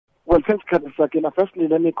Well, thanks, Sakina. Firstly,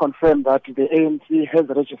 let me confirm that the ANC has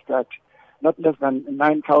registered not less than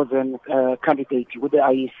 9,000 candidates with the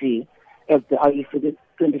IEC as the IEC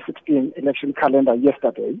 2016 election calendar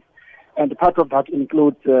yesterday. And part of that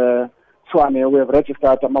includes Tshwane. We have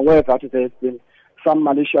registered. I'm aware that there has been some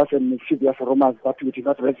malicious and mischievous rumors that we did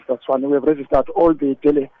not register Tshwane. We have registered all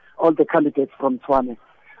the candidates from Tshwane.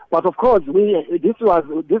 But of course,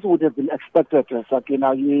 this would have been expected,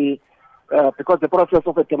 Sakina, because the process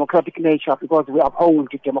of a democratic nature, because we uphold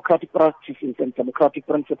democratic practices and democratic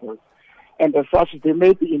principles. And as such, there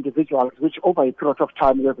may be individuals which over a period of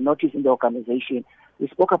time we have noticed in the organization. We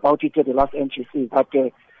spoke about it at the last NGC, that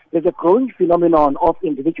there's a growing phenomenon of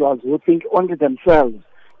individuals who think only themselves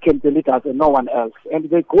can be leaders and no one else. And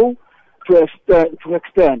they go to an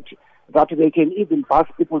extent that they can even pass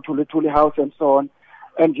people to the house and so on.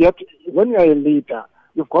 And yet, when you're a leader,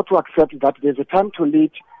 you've got to accept that there's a time to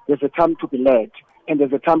lead, there's a time to be led, and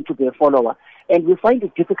there's a time to be a follower. And we find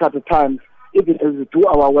it difficult at times, even as we do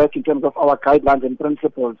our work in terms of our guidelines and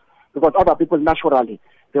principles, because other people naturally,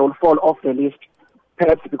 they will fall off the list,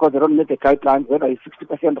 perhaps because they don't meet the guidelines, whether it's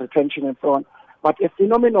 60% retention and so on. But a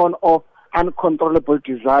phenomenon of uncontrollable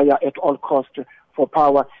desire at all costs for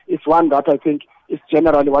power is one that I think is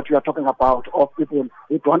generally what we are talking about, of people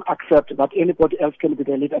who don't accept that anybody else can be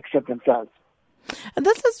the leader except themselves. And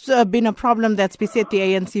this has been a problem that's beset the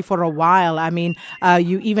ANC for a while. I mean,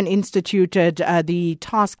 you even instituted the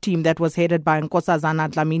task team that was headed by Nkosazana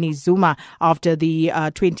Dlamini Zuma after the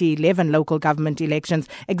 2011 local government elections,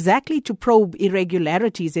 exactly to probe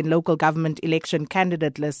irregularities in local government election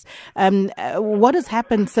candidate lists. What has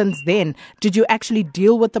happened since then? Did you actually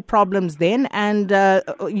deal with the problems then? And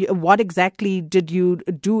what exactly did you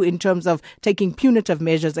do in terms of taking punitive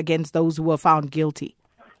measures against those who were found guilty?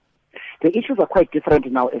 The issues are quite different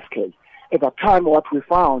now, SK. At that time, what we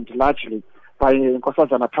found largely by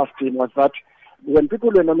Nkosazana task team was that when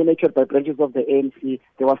people were nominated by branches of the ANC,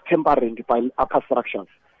 there was tampering by upper structures.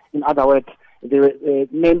 In other words, the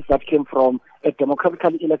names that came from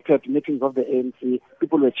democratically elected meetings of the ANC,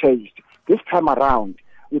 people were changed. This time around,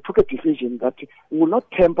 we took a decision that we will not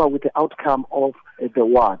tamper with the outcome of the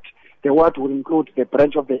ward. The ward will include the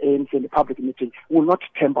branch of the ANC in the public meeting. We will not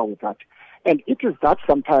tamper with that. And it is that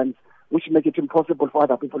sometimes which make it impossible for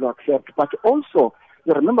other people to accept. But also,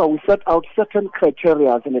 you remember, we set out certain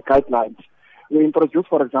criteria and the guidelines. We introduced,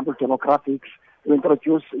 for example, demographics. We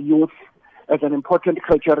introduced youth as an important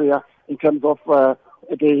criteria in terms of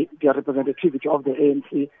the representativity of the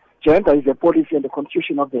ANC. Gender is a policy and the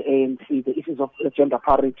constitution of the ANC, the issues of gender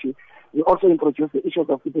parity. We also introduced the issues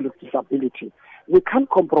of people with disability. We can't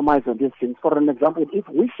compromise on these things. For an example, if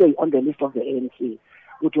we say on the list of the ANC,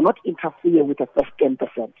 we do not interfere with the first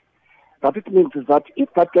 10%. But it means that if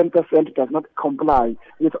that 10% does not comply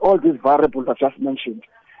with all these variables I just mentioned,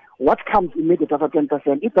 what comes immediately after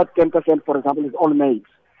 10%? If that 10%, for example, is all males,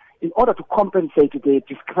 in order to compensate the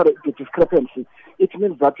discrepancy, it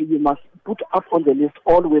means that you must put up on the list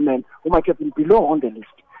all women who might have been below on the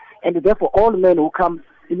list. And therefore, all men who come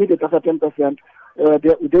immediately after 10%,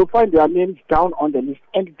 they will find their names down on the list.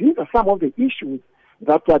 And these are some of the issues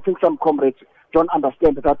that I think some comrades don't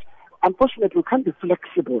understand, that unfortunately, we can't be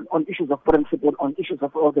flexible on issues of principle, on issues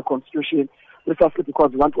of the Constitution, precisely because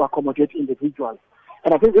we want to accommodate individuals.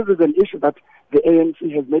 And I think this is an issue that the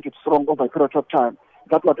ANC has made it strong over a period of time,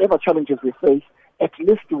 that whatever challenges we face, at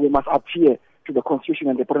least we must adhere to the Constitution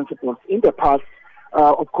and the principles. In the past,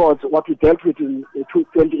 of course, what we dealt with in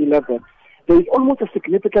 2011, there is almost a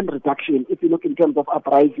significant reduction if you look in terms of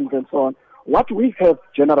uprisings and so on. What we have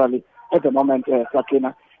generally at the moment,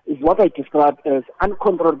 Sakina, is what I described as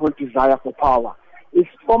uncontrollable desire for power. It's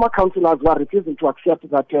former councillors who are refusing to accept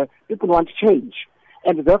that people want change.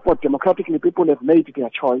 And therefore, democratically, people have made their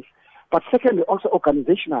choice. But secondly, also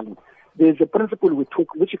organizationally, there's a principle we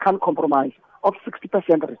took, which you can't compromise, of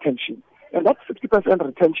 60% retention. And that 60%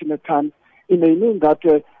 retention at times, it may mean that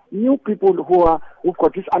new people who've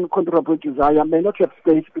got this uncontrollable desire may not have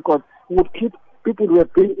space, because we would keep people who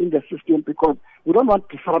have been in the system, because we don't want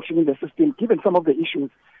disruption in the system, given some of the issues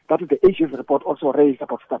that the AG's report also raised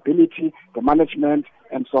about stability, the management,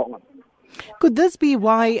 and so on. Could this be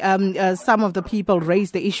why some of the people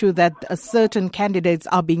raise the issue that certain candidates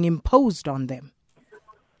are being imposed on them?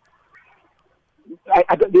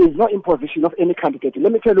 There is no imposition of any candidate.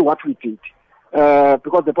 Let me tell you what we did,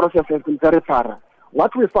 because the process has been very thorough.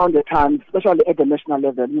 What we found at times, especially at the national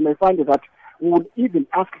level, you may find that we would even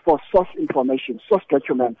ask for source information, source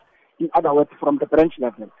documents, in other words, from the branch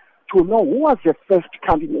level, to know who was the first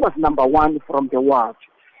candidate, who was number one from the ward.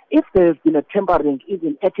 If there has been a tampering,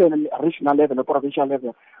 even at a regional level or provincial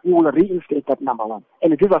level, we will reinstate that number one.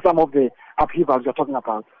 And these are some of the upheavals we're talking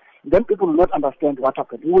about. then people will not understand what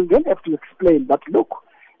happened. We will then have to explain that, look,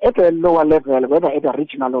 at a lower level, whether at a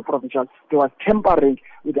regional or provincial, there was tampering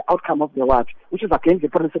with the outcome of the watch, which is against the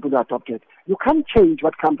principle you adopted. You can't change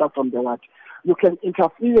what comes out from the watch. You can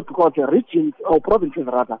interfere because the regions, or provinces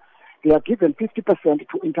rather, they are given 50%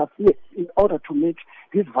 to interfere in order to meet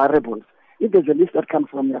these variables. If there's a list that comes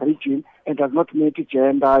from a region and does not meet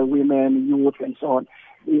gender, women, youth, and so on,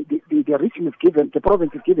 the region is given, the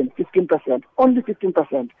province is given 15%, only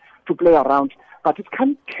 15% to play around, but it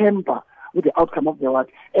can't tamper with the outcome of the watch.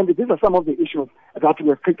 And these are some of the issues that we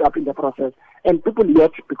have picked up in the process. And people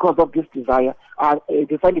yet, because of this desire,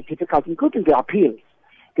 they find it difficult, including the appeals.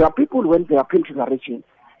 There are people, when they appeal to the region,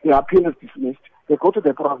 the appeal is dismissed. They go to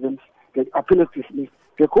the province, the appeal is dismissed.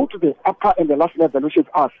 They go to the upper and the last level, which is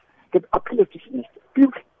us. The appeal is dismissed.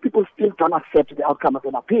 People still don't accept the outcome of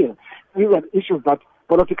an appeal. These are issues that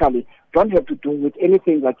politically don't have to do with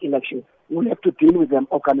anything like elections. We'll have to deal with them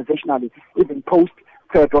organizationally, even post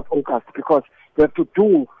 3rd of August, because they have to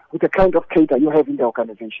do with the kind of cadre you have in the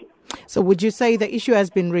organization. So would you say the issue has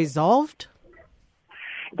been resolved?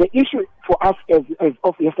 The issue for us as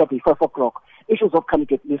of yesterday, 5 o'clock, issues of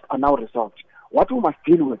candidate list are now resolved. What we must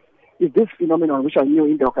deal with is this phenomenon which I knew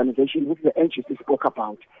in the organization, which the NGC spoke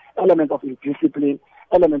about, element of discipline,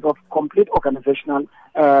 element of complete organizational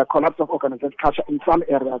collapse of organizational culture in some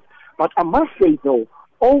areas. But I must say, though,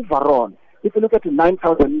 overall, if you look at the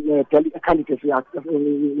 9,000 candidates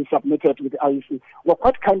we submitted with the IEC, we're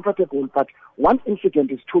quite comfortable, but one incident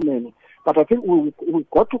is too many. But I think we've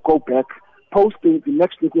got to go back, post the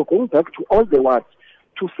next week, we're going back to all the wards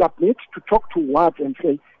to submit, to talk to wards and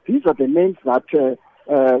say, these are the names that you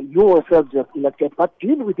yourselves have elected, but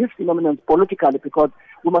deal with these phenomena politically, because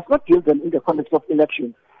we must not deal them in the context of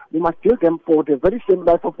elections. We must deal them for the very same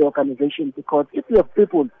life of the organization, because if you have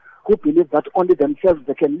people who believe that only themselves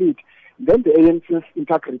they can lead, then the ANC's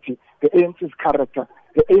integrity, the ANC's character,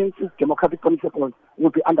 the ANC's democratic principles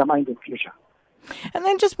will be undermined in future. And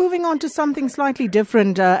then just moving on to something slightly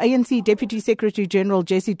different, ANC Deputy Secretary General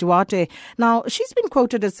Jessie Duarte. Now, she's been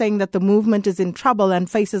quoted as saying that the movement is in trouble and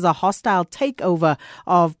faces a hostile takeover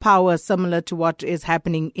of power similar to what is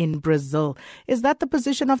happening in Brazil. Is that the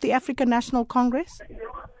position of the African National Congress?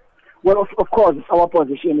 Well, of course, it's our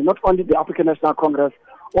position. Not only the African National Congress,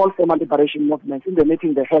 all former liberation movements, in the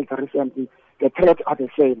meeting they held recently, the threats are the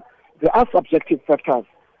same. There are subjective factors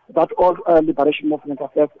that all liberation movements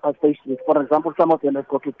are faced with. For example, some of them have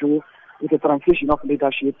got to do with the transition of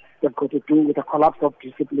leadership, they've got to do with the collapse of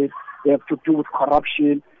discipline, they have to do with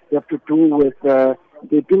corruption, they have to do with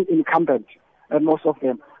they being incumbent, most of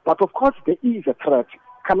them. But of course, there is a threat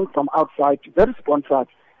coming from outside, very sponsored,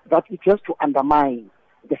 that it has to undermine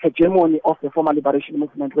the hegemony of the former liberation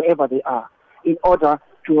movement wherever they are, in order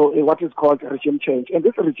to what is called regime change. And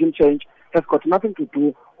this regime change has got nothing to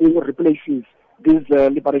do with replaces these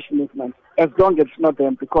liberation movements, as long as it's not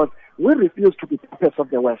them, because we refuse to be puppets of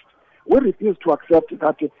the West. We refuse to accept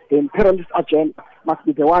that the imperialist agenda must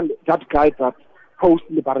be the one that guides us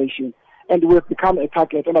post-liberation. And we have become a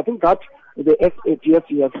target. And I think that the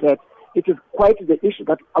SADC has said it is quite the issue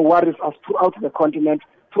that worries us throughout the continent,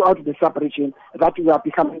 throughout the sub-region, that we are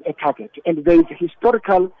becoming a target. And there is a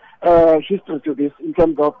historical history to this in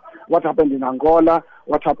terms of what happened in Angola,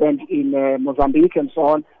 what happened in Mozambique and so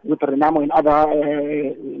on, with Renamo in other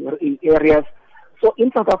areas. So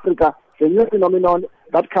in South Africa, the new phenomenon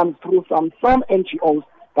that comes through some NGOs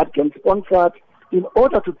that can sponsor in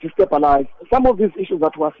order to destabilize some of these issues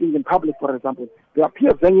that we're seeing in public, for example. They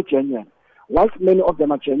appear very genuine, whilst many of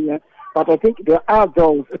them are genuine. But I think there are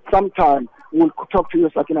those at some time who will talk to you,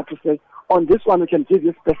 Sakina, to say, on this one we can give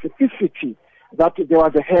you specificity that there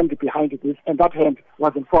was a hand behind this, and that hand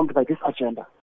was informed by this agenda.